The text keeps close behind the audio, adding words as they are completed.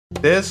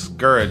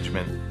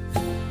Discouragement.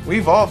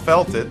 We've all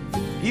felt it,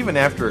 even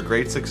after a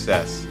great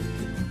success.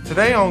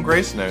 Today on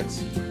Grace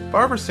Notes,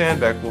 Barbara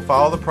Sandbek will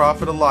follow the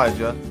prophet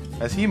Elijah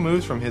as he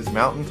moves from his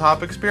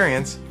mountaintop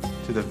experience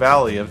to the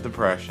valley of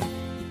depression.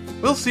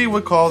 We'll see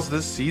what caused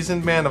this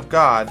seasoned man of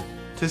God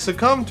to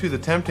succumb to the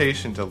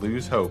temptation to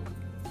lose hope.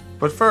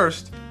 But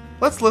first,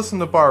 let's listen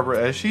to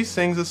Barbara as she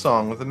sings a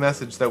song with a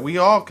message that we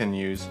all can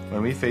use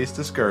when we face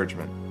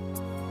discouragement.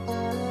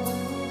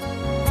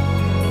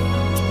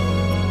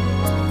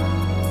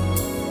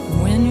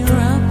 When you're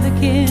up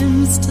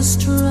against a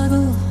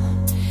struggle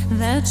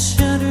that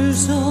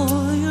shatters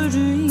all your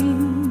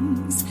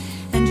dreams,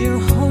 and your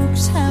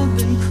hopes have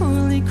been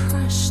cruelly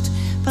crushed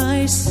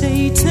by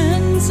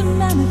Satan's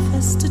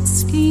manifested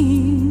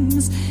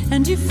schemes,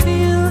 and you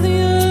feel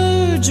the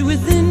urge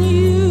within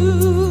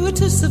you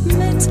to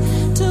submit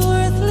to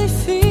earthly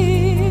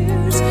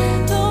fears,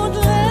 don't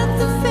let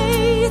the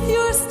faith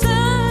you're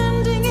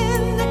standing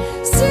in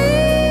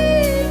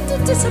seem to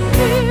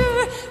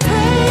disappear.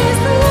 Praise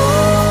the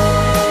Lord,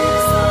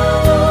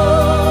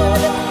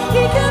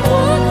 He can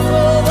work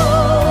through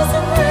those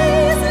who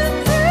praise Him.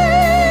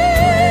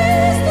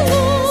 Praise the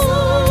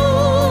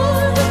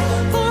Lord,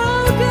 for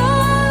our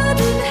God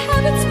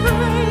inhabits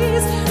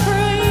praise.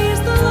 Praise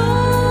the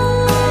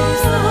Lord,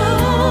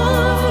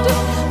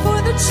 for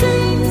the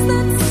chains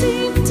that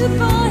seem to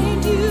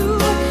bind you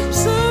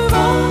serve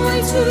only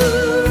to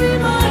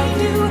remind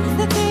you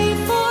that they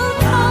fall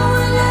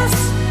powerless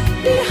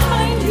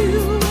behind you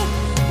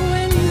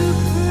when you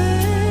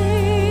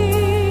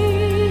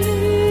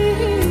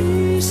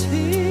praise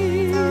Him.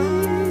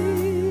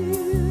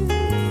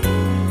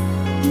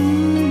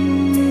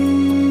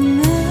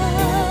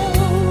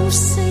 Now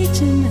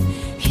Satan,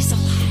 he's a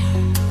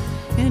liar,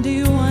 and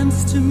he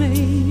wants to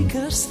make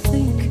us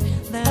think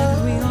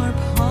that we are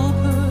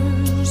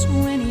paupers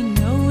when he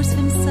knows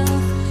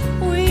himself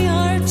we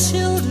are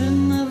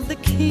children of the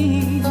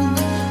King.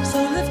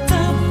 So lift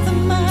up the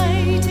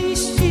mighty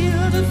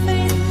shield of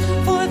faith,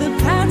 for the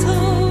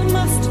battle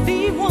must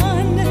be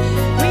won.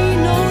 We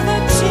know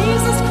that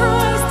Jesus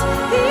Christ,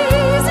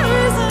 He's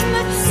risen,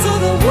 so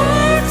the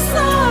work's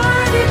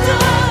already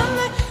done.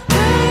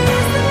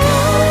 Praise the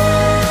Lord,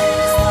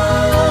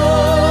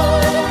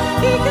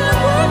 He can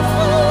work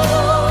through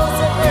those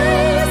who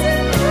praise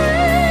Him.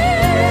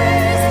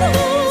 Praise the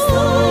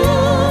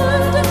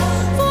Lord,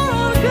 for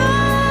our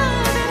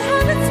God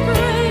inhabits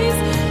praise.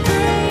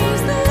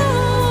 Praise the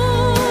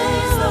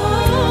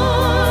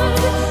Lord,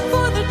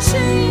 for the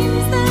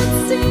chains that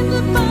seem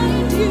to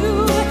bind you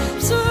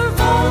serve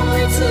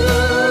only to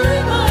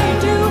remind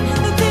you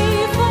that they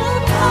fall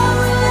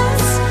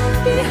powerless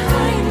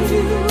behind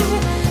you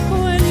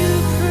when you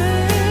praise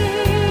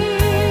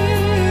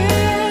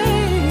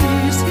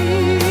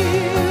Him.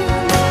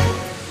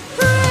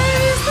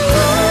 Praise the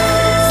Lord,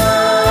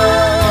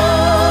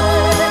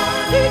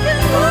 He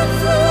can work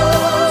through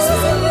those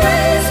who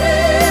praise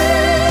Him.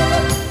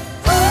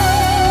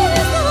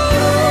 Praise the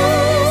Lord,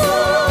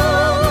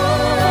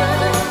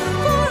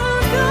 for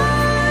our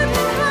God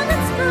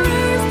inhabits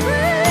praise.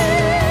 Praise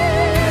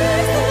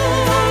the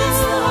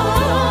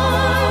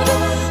Lord,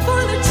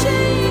 for the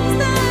chains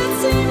that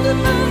seem to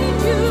bind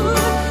you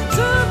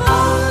serve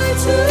only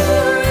to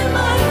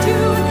remind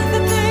you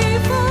that they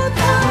fall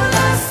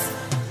powerless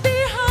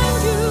behind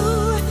you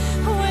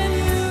when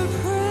you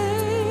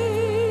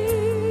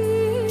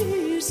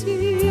praise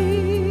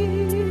Him.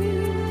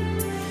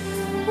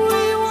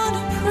 We want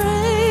to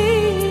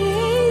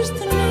praise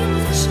the name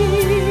of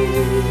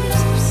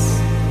Jesus.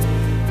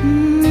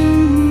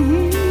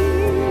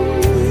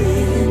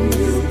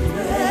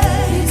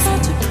 We've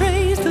got to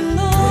praise the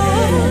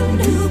Lord.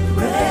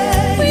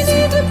 We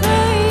need to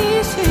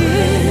praise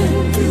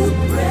Him.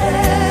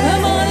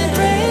 Come on and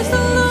praise the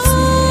Lord.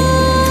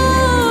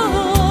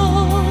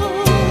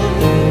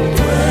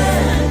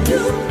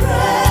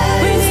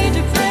 We need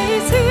to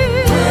praise Him.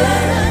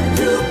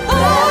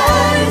 Oh,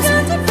 we've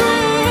got to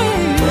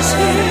praise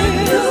Him.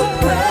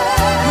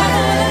 Come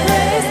on and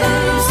praise the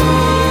Lord.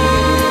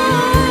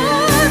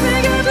 We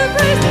got to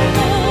praise the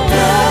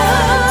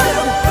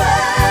Lord.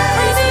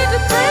 We need to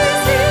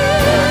praise Him.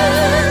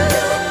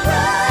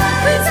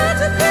 We got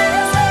to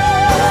praise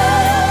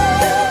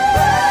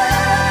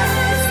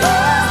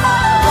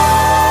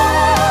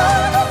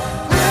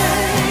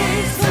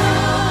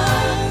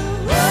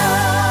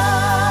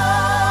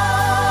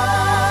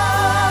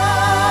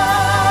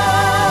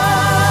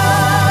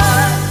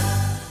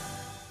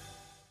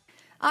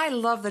I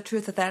love the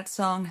truth of that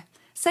song.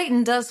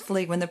 Satan does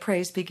flee when the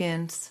praise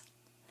begins.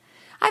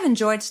 I've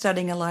enjoyed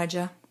studying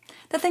Elijah.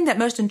 The thing that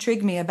most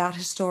intrigued me about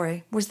his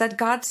story was that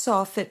God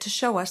saw fit to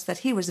show us that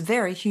he was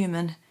very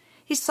human.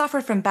 He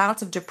suffered from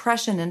bouts of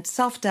depression and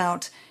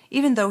self-doubt,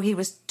 even though he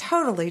was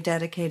totally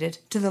dedicated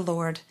to the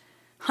Lord.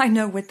 I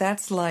know what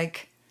that's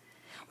like.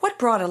 What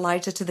brought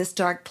Elijah to this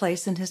dark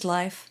place in his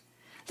life?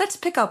 Let's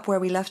pick up where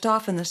we left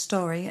off in the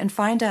story and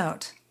find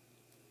out.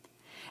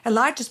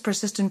 Elijah's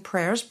persistent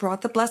prayers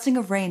brought the blessing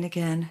of rain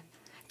again.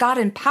 God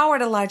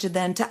empowered Elijah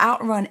then to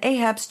outrun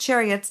Ahab's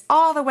chariots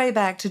all the way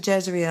back to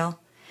Jezreel.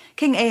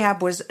 King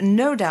Ahab was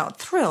no doubt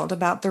thrilled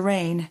about the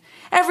rain.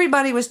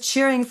 Everybody was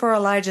cheering for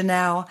Elijah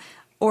now,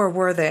 or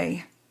were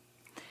they?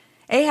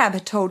 Ahab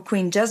had told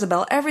Queen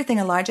Jezebel everything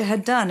Elijah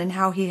had done and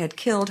how he had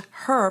killed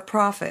her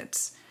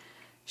prophets.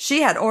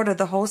 She had ordered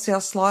the wholesale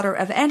slaughter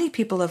of any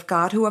people of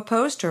God who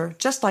opposed her,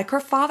 just like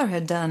her father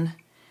had done.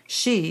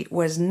 She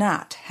was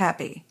not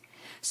happy.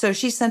 So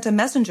she sent a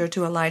messenger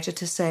to Elijah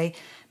to say,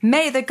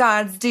 "May the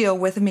gods deal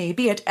with me,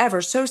 be it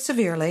ever so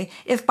severely,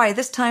 if by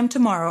this time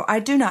tomorrow I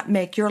do not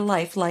make your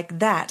life like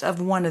that of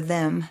one of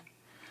them."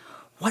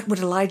 What would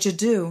Elijah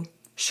do?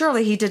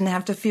 Surely he didn't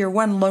have to fear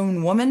one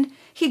lone woman.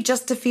 He'd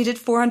just defeated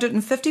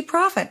 450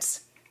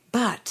 prophets.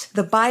 But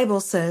the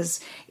Bible says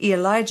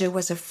Elijah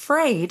was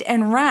afraid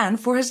and ran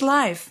for his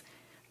life.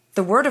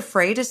 The word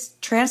afraid is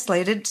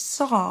translated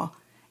saw.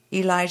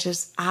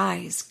 Elijah's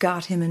eyes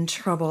got him in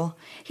trouble.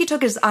 He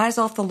took his eyes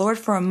off the Lord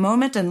for a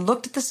moment and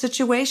looked at the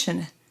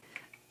situation.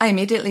 I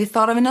immediately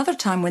thought of another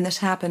time when this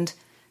happened.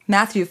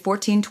 Matthew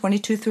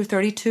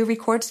 14:22-32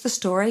 records the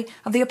story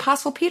of the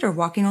Apostle Peter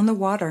walking on the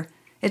water.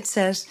 It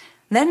says,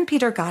 "Then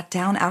Peter got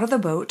down out of the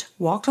boat,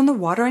 walked on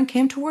the water, and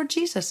came toward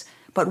Jesus.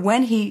 But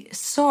when he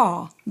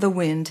saw the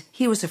wind,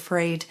 he was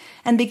afraid,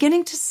 and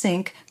beginning to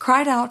sink,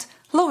 cried out,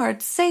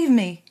 'Lord, save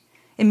me!'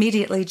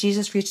 Immediately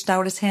Jesus reached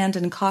out his hand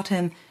and caught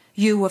him.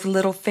 'You of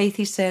little faith,'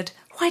 he said,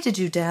 'why did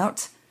you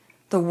doubt?'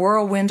 The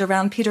whirlwind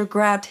around Peter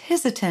grabbed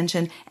his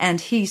attention, and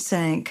he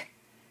sank."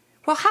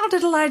 Well, how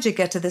did Elijah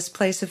get to this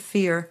place of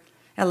fear?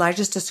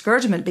 Elijah's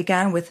discouragement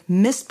began with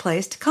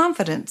misplaced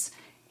confidence.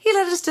 He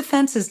let his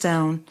defenses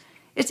down.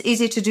 It's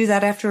easy to do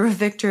that after a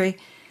victory.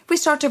 We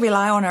start to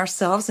rely on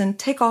ourselves and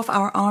take off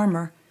our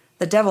armor.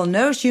 The devil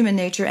knows human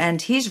nature, and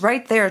he's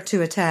right there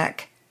to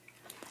attack.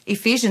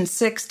 Ephesians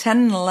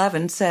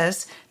 6:10-11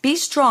 says, "Be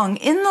strong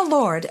in the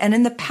Lord and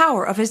in the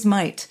power of his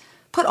might.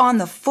 Put on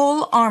the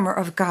full armor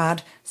of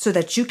God so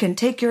that you can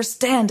take your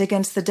stand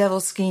against the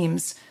devil's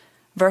schemes."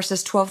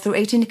 Verses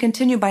 12-18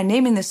 continue by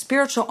naming the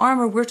spiritual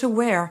armor we're to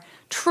wear: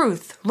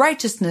 truth,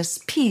 righteousness,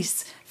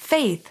 peace,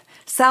 faith,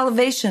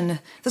 salvation,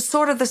 the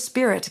sword of the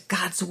Spirit,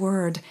 God's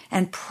word,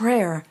 and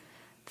prayer.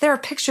 They're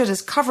pictured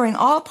as covering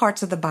all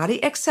parts of the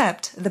body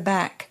except the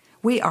back.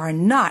 We are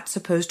not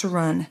supposed to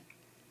run.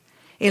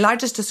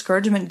 Elijah's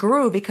discouragement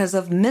grew because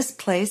of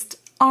misplaced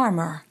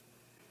armor.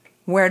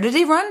 Where did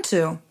he run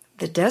to?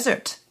 The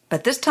desert.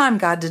 But this time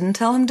God didn't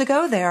tell him to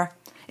go there.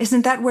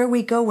 Isn't that where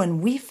we go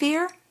when we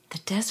fear? The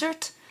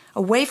desert?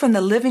 Away from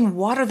the living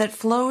water that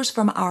flows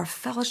from our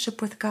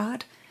fellowship with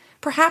God?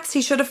 Perhaps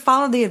he should have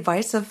followed the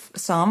advice of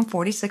Psalm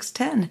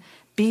 46:10.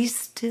 "Be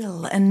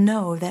still and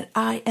know that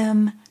I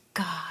am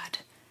God."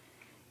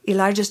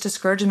 Elijah's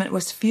discouragement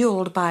was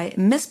fueled by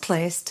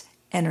misplaced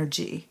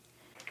energy.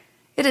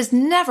 It is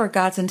never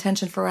God's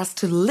intention for us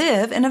to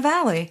live in a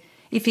valley.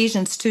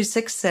 Ephesians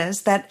 2:6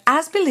 says that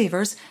as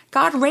believers,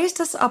 God raised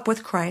us up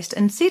with Christ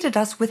and seated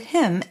us with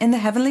him in the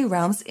heavenly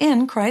realms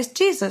in Christ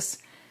Jesus.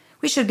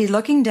 We should be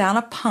looking down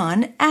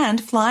upon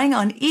and flying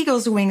on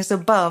eagle's wings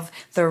above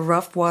the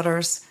rough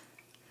waters.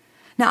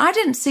 Now, I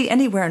didn't see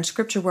anywhere in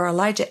Scripture where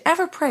Elijah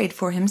ever prayed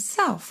for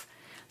himself.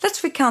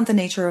 Let's recount the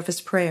nature of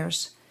his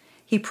prayers.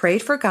 He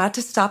prayed for God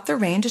to stop the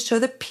rain to show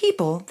the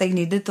people they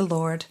needed the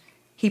Lord.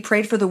 He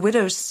prayed for the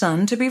widow's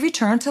son to be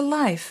returned to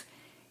life.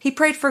 He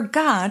prayed for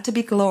God to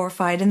be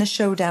glorified in the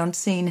showdown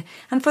scene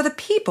and for the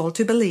people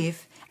to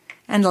believe.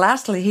 And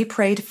lastly, he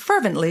prayed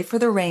fervently for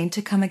the rain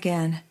to come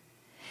again.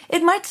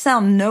 It might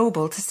sound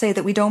noble to say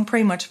that we don't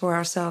pray much for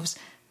ourselves,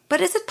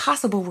 but is it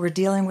possible we're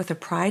dealing with a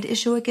pride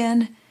issue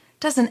again?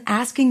 Doesn't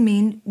asking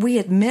mean we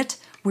admit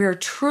we're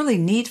truly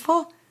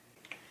needful?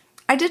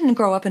 I didn't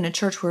grow up in a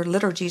church where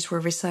liturgies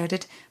were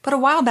recited, but a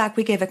while back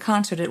we gave a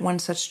concert at one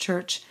such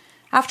church.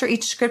 After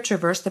each scripture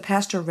verse the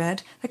pastor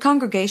read, the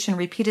congregation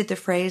repeated the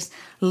phrase,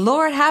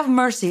 "Lord, have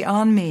mercy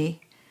on me."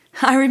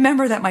 I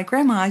remember that my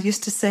grandma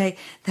used to say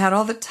that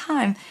all the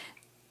time.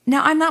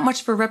 Now, I'm not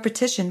much for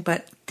repetition,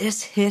 but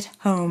this hit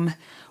home.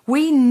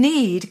 We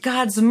need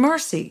God's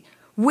mercy.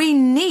 We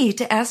need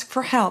to ask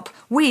for help.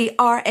 We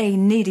are a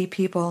needy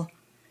people.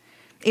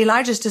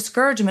 Elijah's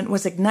discouragement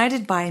was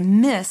ignited by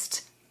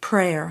missed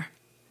prayer.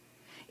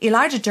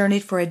 Elijah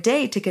journeyed for a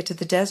day to get to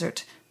the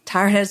desert.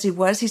 Tired as he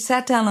was, he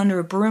sat down under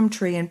a broom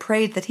tree and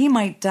prayed that he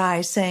might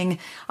die, saying,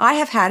 "I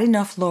have had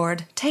enough,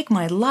 Lord. Take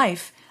my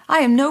life. I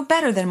am no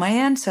better than my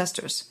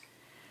ancestors."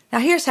 Now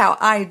here's how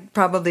I'd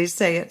probably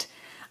say it.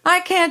 I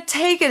can't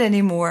take it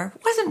anymore.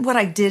 Wasn't what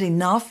I did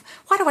enough?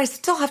 Why do I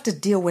still have to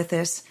deal with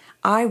this?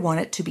 I want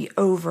it to be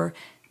over.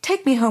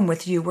 Take me home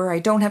with you where I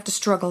don't have to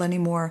struggle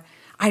anymore.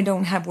 I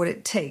don't have what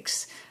it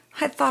takes.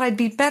 I thought I'd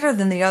be better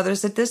than the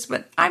others at this,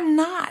 but I'm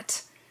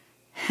not.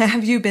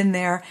 Have you been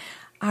there?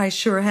 I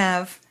sure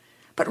have.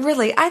 But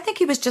really, I think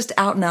he was just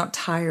out and out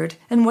tired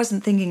and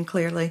wasn't thinking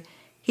clearly.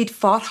 He'd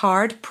fought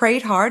hard,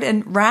 prayed hard,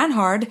 and ran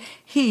hard.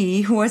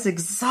 He was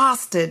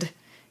exhausted.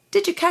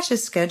 Did you catch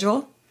his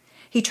schedule?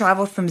 He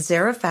traveled from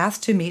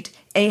Zarephath to meet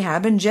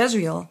Ahab in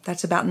Jezreel.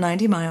 That's about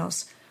 90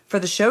 miles. For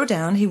the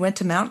showdown, he went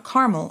to Mount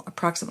Carmel,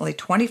 approximately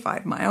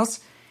 25 miles.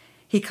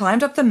 He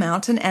climbed up the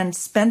mountain and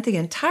spent the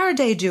entire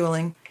day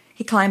dueling.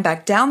 He climbed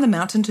back down the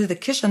mountain to the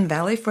Kishon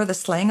Valley for the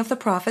slaying of the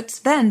prophets,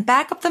 then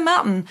back up the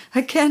mountain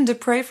again to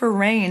pray for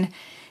rain.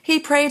 He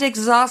prayed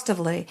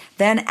exhaustively,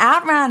 then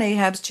outran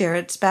Ahab's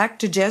chariots back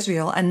to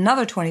Jezreel,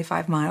 another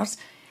 25 miles.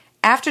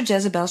 After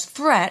Jezebel's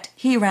threat,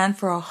 he ran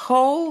for a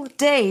whole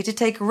day to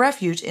take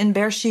refuge in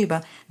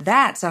Beersheba.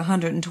 That's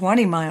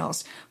 120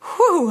 miles.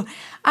 Whew!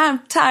 I'm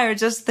tired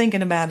just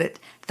thinking about it.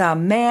 The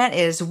man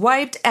is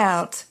wiped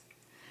out.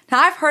 Now,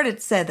 I've heard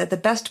it said that the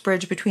best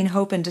bridge between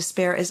hope and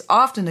despair is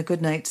often a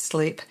good night's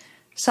sleep.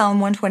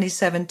 Psalm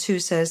 127:2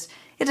 says,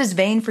 "It is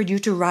vain for you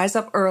to rise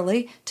up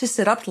early, to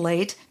sit up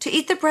late, to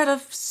eat the bread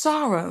of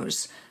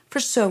sorrows, for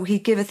so he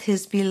giveth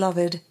his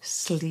beloved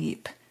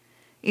sleep."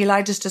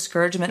 Elijah's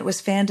discouragement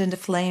was fanned into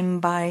flame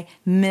by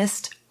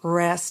missed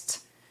rest.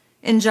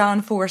 In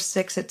John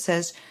 4:6 it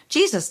says,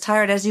 Jesus,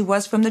 tired as he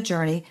was from the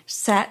journey,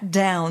 sat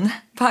down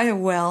by a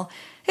well.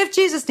 If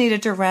Jesus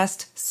needed to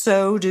rest,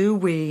 so do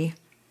we.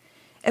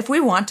 If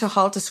we want to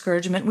halt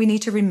discouragement, we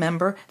need to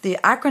remember the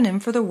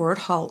acronym for the word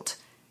halt.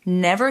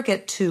 Never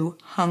get too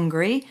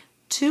hungry,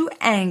 too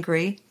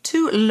angry,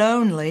 too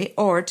lonely,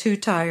 or too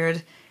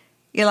tired.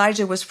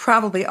 Elijah was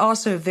probably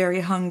also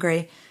very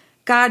hungry.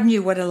 God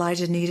knew what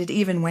Elijah needed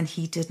even when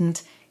he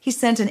didn't. He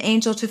sent an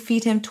angel to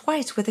feed him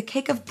twice with a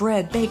cake of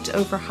bread baked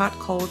over hot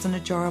coals and a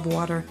jar of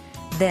water.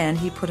 Then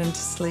he put him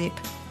to sleep.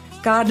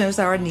 God knows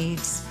our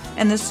needs,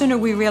 and the sooner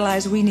we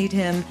realize we need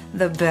him,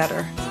 the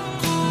better.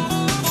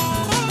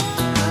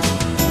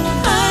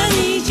 I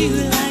need you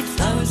like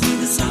flowers need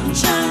the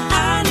sunshine.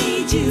 I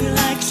need you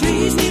like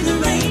trees need the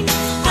rain.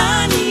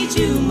 I need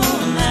you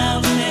more now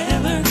than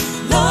ever.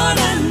 Lord,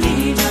 I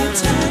need your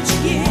touch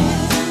again.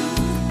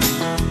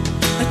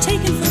 I've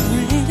taken for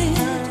granted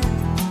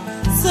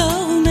so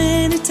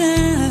many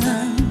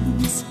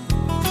times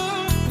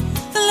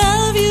the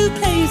love you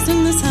placed in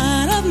this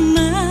heart of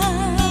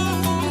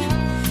mine.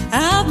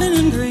 I've been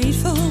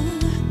ungrateful,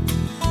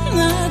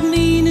 not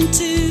meaning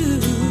to.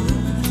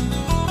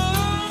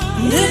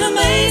 And it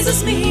amazes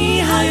me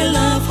how your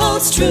love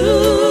holds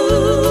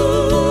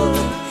true,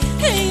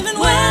 even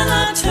when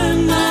I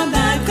turn my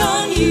back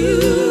on you.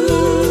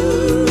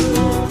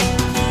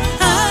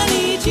 I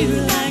need you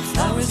like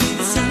flowers need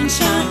the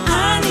sunshine. I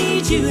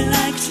need you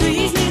like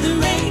trees need the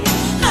rain.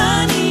 I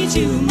need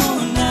you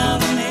more now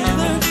than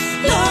ever.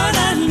 Lord,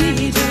 I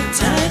need your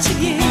touch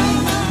again.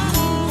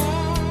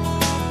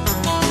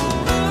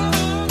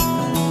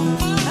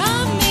 I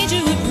made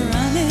you a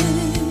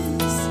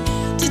promise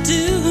to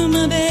do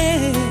my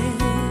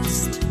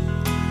best,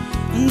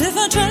 and if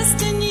I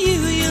trust in you,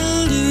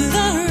 you'll do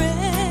the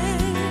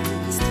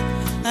rest.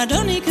 I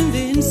don't need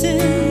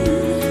convincing,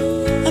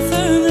 I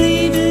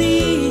firmly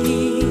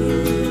believe,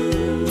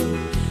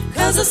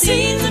 'cause I've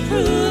seen the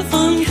proof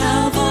on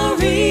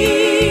Calvary,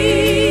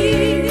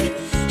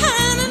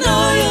 and I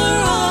know you're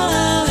all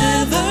I'll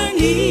ever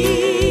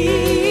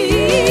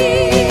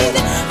need.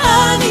 I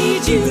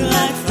need you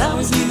like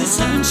flowers need the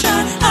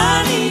sunshine. I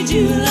need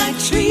you like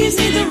trees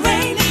need the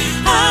rain.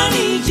 I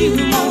need you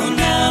more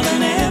now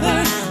than ever.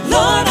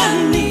 Lord, I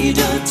need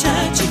your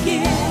touch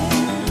again.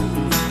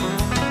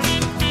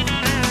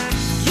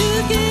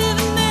 You've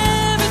given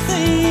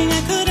everything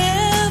I could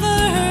ever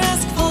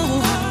ask for,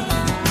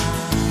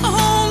 a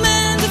home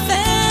and a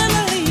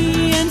family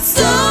and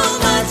so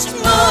much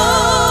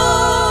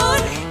more.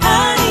 I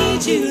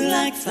need you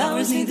like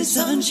flowers need the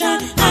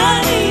sunshine.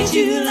 I need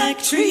you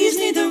like trees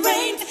need the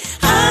rain.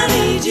 I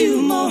need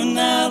you more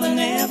now than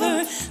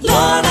ever.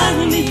 Lord,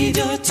 I need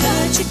your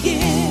touch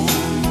again.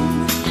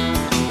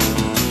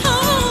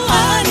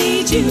 I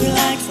need you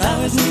like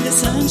flowers need the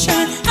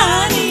sunshine.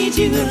 I need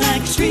you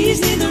like trees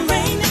need the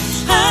rain.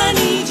 I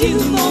need you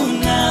more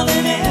now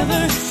than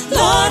ever.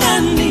 Lord, I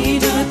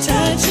need your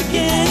touch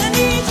again.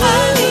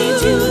 I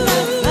need you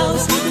like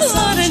flowers need the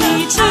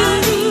sunshine. I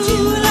need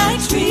you like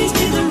trees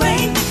need the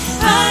rain.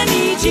 I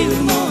need you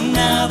more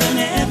now than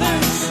ever.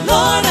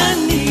 Lord, I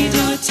need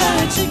your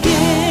touch again.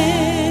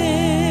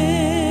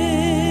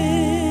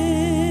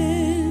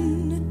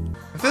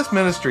 If this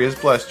ministry has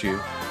blessed you,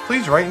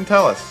 please write and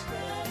tell us.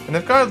 And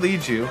if God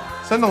leads you,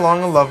 send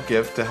along a love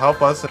gift to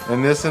help us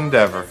in this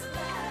endeavor.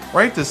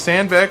 Write to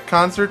Sandbek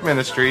Concert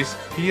Ministries,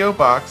 P.O.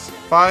 Box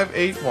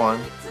 581,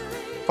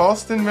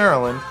 Fallston,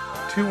 Maryland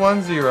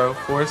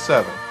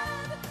 21047.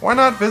 Why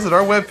not visit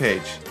our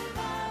webpage?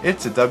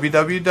 It's at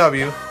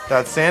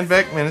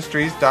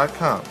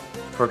www.sandbekministries.com.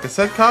 For a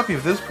cassette copy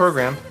of this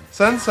program,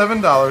 send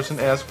 $7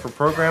 and ask for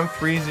program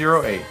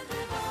 308.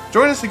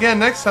 Join us again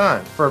next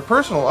time for a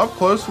personal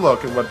up-close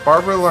look at what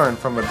Barbara learned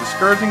from a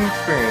discouraging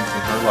experience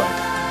in her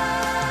life.